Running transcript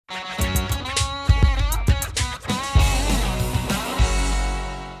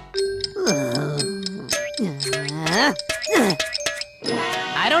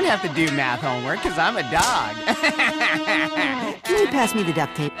don't have to do math homework because I'm a dog. Can you pass me the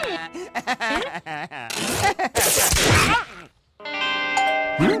duct tape?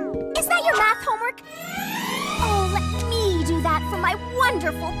 Is that your math homework? Oh, let me do that for my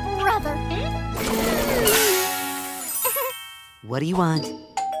wonderful brother. What do you want?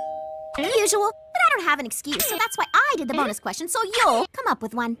 Usual, but I don't have an excuse, so that's why I did the bonus question, so you'll come up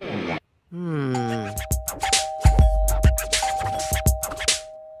with one.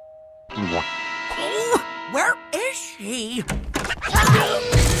 Oh, where is she?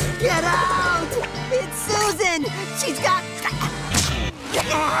 Get out! It's Susan! She's got...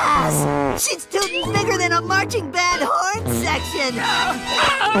 Yes! She's tooting bigger than a marching band horn section!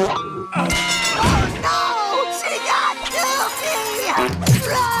 Oh no! She got Dookie!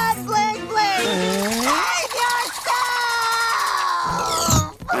 Run, Bling, Bling! Save yourself!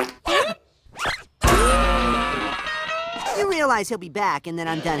 You realize he'll be back and then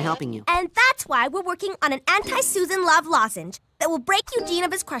I'm done helping you. And that's why we're working on an anti-Susan love lozenge that will break Eugene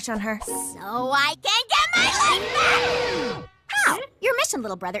of his crush on her. So I can get my life back! Now, your mission,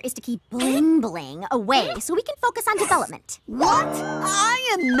 little brother, is to keep Bling Bling away so we can focus on development. What? I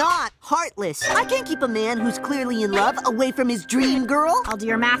am not heartless. I can't keep a man who's clearly in love away from his dream girl. I'll do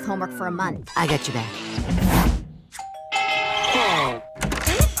your math homework for a month. I got your back.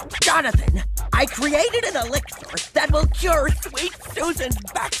 Jonathan, I created an elixir that will cure sweet Susan's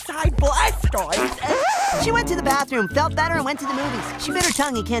backside blastoids. She went to the bathroom, felt better, and went to the movies. She bit her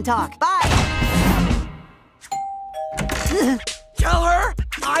tongue and can't talk. Bye! Tell her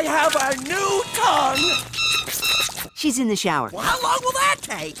I have a new tongue. She's in the shower. Well, how long will that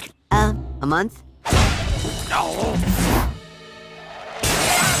take? A month? No.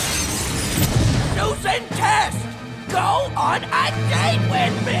 Susan Test, go on a date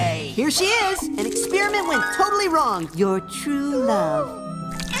with me. Here she is. An experiment went totally wrong. Your true love.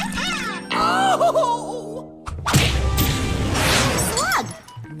 Oh! Slug!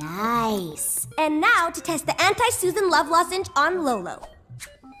 Nice. And now to test the anti-Susan love lozenge on Lolo.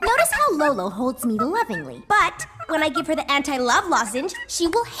 Notice how Lolo holds me lovingly, but when I give her the anti-love lozenge, she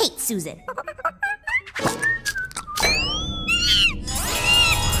will hate Susan.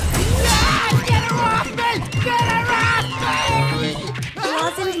 Get her off me! Get her off me! The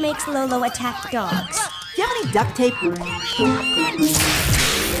lozenge makes Lolo attack dogs. Do you have any duct tape?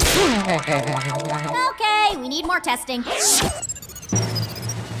 Okay, we need more testing.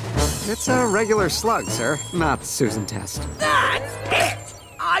 It's a regular slug, sir, not Susan Test. That's it!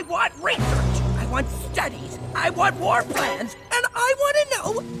 I want research, I want studies, I want war plans, and I want to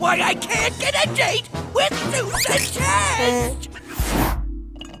know why I can't get a date with Susan Test!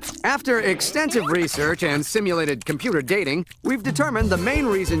 After extensive research and simulated computer dating, we've determined the main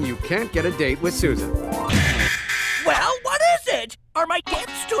reason you can't get a date with Susan. Well, what is it? Are my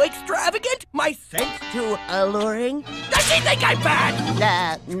gifts too extravagant? My scent too alluring? Does she think I'm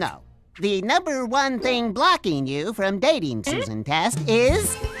bad? No. The number one thing blocking you from dating Susan Test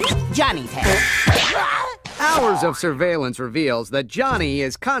is Johnny Test. Hours of surveillance reveals that Johnny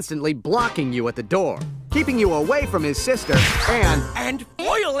is constantly blocking you at the door, keeping you away from his sister, and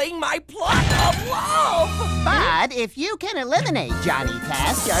foiling my plot of love! But if you can eliminate Johnny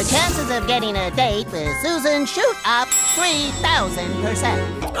Test, your chances of getting a date with Susan shoot up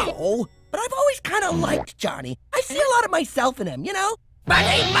 3,000%. Oh, but I've always kind of liked Johnny. I see a lot of myself in him, you know? But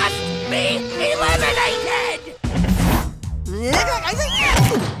he must be eliminated!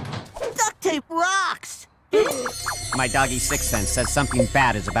 Duct tape rocks! My doggy's sixth sense says something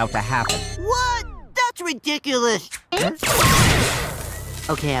bad is about to happen. What? That's ridiculous.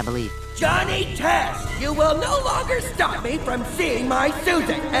 Okay, I believe. Johnny Test, you will no longer stop me from seeing my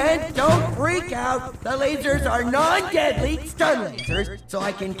Susan. And don't freak out. The lasers are non-deadly stun lasers, so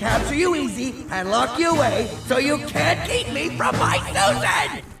I can capture you easy and lock you away so you can't keep me from my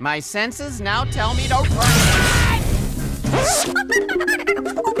Susan! My senses now tell me to run.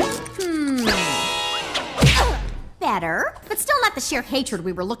 Better, but still not the sheer hatred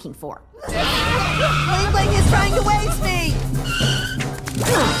we were looking for. Bling Bling is trying to waste me!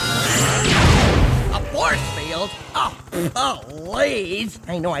 A force field? Oh, please!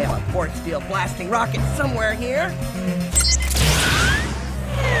 I know I have a force field blasting rocket somewhere here.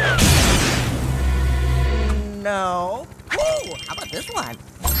 No. Ooh, how about this one?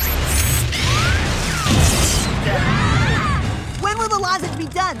 When will the lozenge be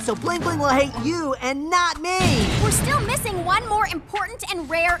done so Bling Bling will hate you and not me? We're still missing one more important and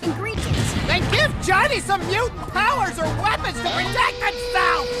rare ingredient. Then give Johnny some mutant powers or weapons to protect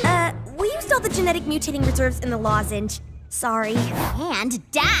himself! We used all the genetic mutating reserves in the lozenge. Sorry. And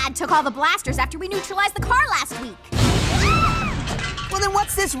Dad took all the blasters after we neutralized the car last week. Well, then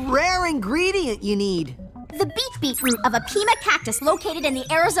what's this rare ingredient you need? The beet root of a pima cactus located in the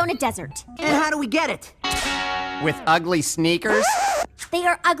Arizona desert. And how do we get it? With ugly sneakers? They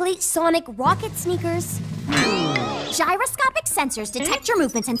are ugly sonic rocket sneakers. Gyroscopic sensors detect your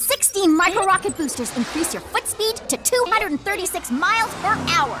movements, and 16 micro-rocket boosters increase your foot speed to 236 miles per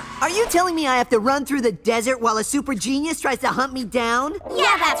hour. Are you telling me I have to run through the desert while a super genius tries to hunt me down?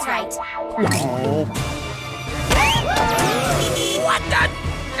 Yeah, that's right. What the?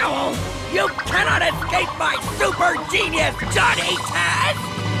 Oh, you cannot escape my super genius, Johnny Test!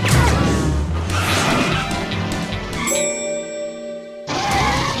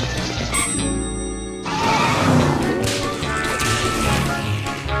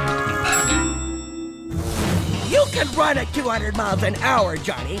 You can run at 200 miles an hour,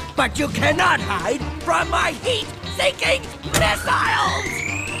 Johnny, but you cannot hide from my heat-seeking missiles!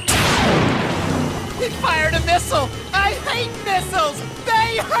 He fired a missile! I hate missiles!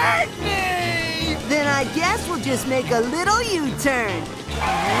 They hurt me! Then I guess we'll just make a little U-turn.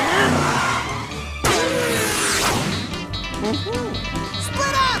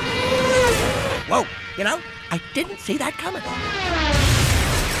 Split up! Whoa, you know, I didn't see that coming.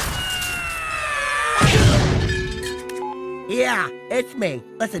 Yeah, it's me.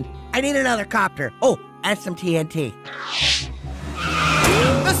 Listen, I need another copter. Oh, and some TNT.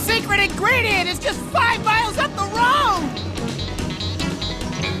 The secret ingredient is just 5 miles up the road!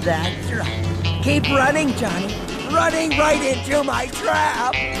 That's right. Keep running, Johnny. Running right into my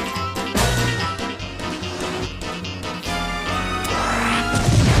trap.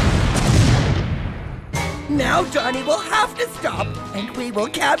 Now Johnny will have to stop, and we will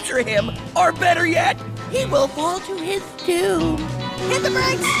capture him. Or better yet, he will fall to his doom. Hit the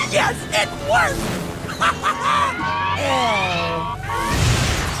brakes! Yes, it worked! Oh.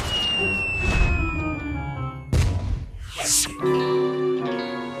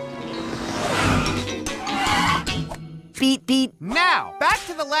 Beat, beat. Now, back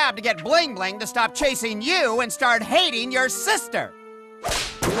to the lab to get Bling Bling to stop chasing you and start hating your sister.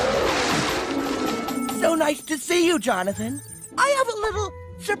 So nice to see you, Jonathan. I have a little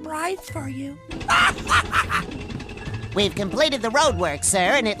surprise for you. We've completed the roadwork, sir,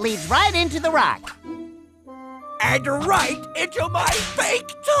 and it leads right into the rock. And right into my fake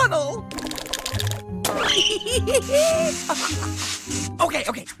tunnel.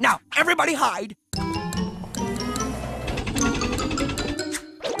 Okay, now everybody hide.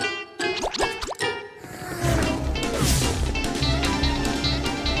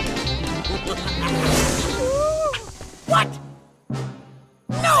 What?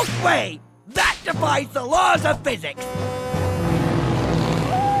 No way! That defies the laws of physics!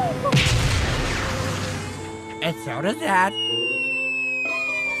 And so does that.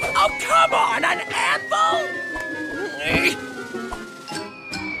 Oh, come on, an anvil!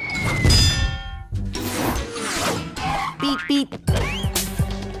 Beat, beat.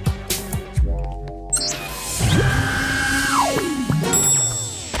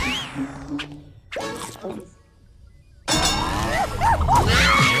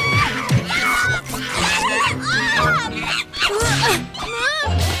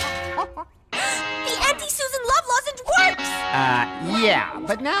 Yeah,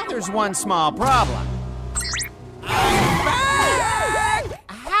 but now there's one small problem.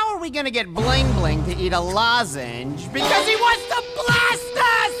 How are we gonna get Bling Bling to eat a lozenge? Because he wants to blast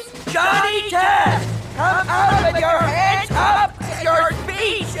us! Johnny Test! Come out with your hands up and your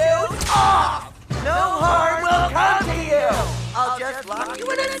speed shoes off! No harm will come to you! I'll just lock you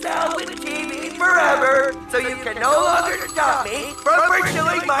in a cell with TV forever so you can no longer stop me from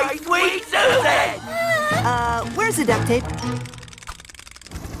pursuing my sweet Susan! Where's the duct tape?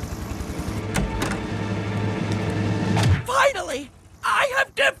 Finally! I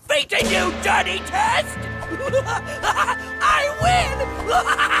have defeated you, Johnny Test! I win!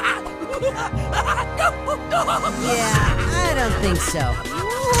 Yeah, I don't think so.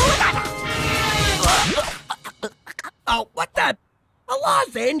 Oh, what the? A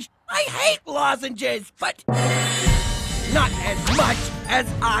lozenge? I hate lozenges, but not as much as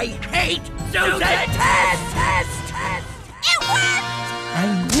I hate Susan Test! It worked! I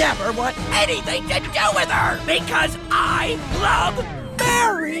never want anything to do with her because I love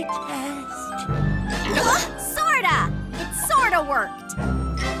Mary Test. Sorta. It sorta worked.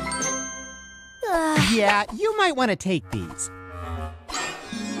 Yeah, you might want to take these.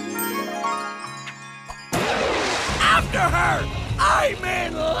 After her! I'm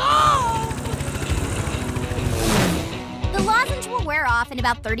in love! The lozenge will wear off in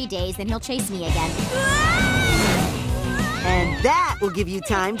about 30 days, then he'll chase me again. And that will give you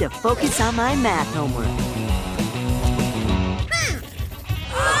time to focus on my math homework.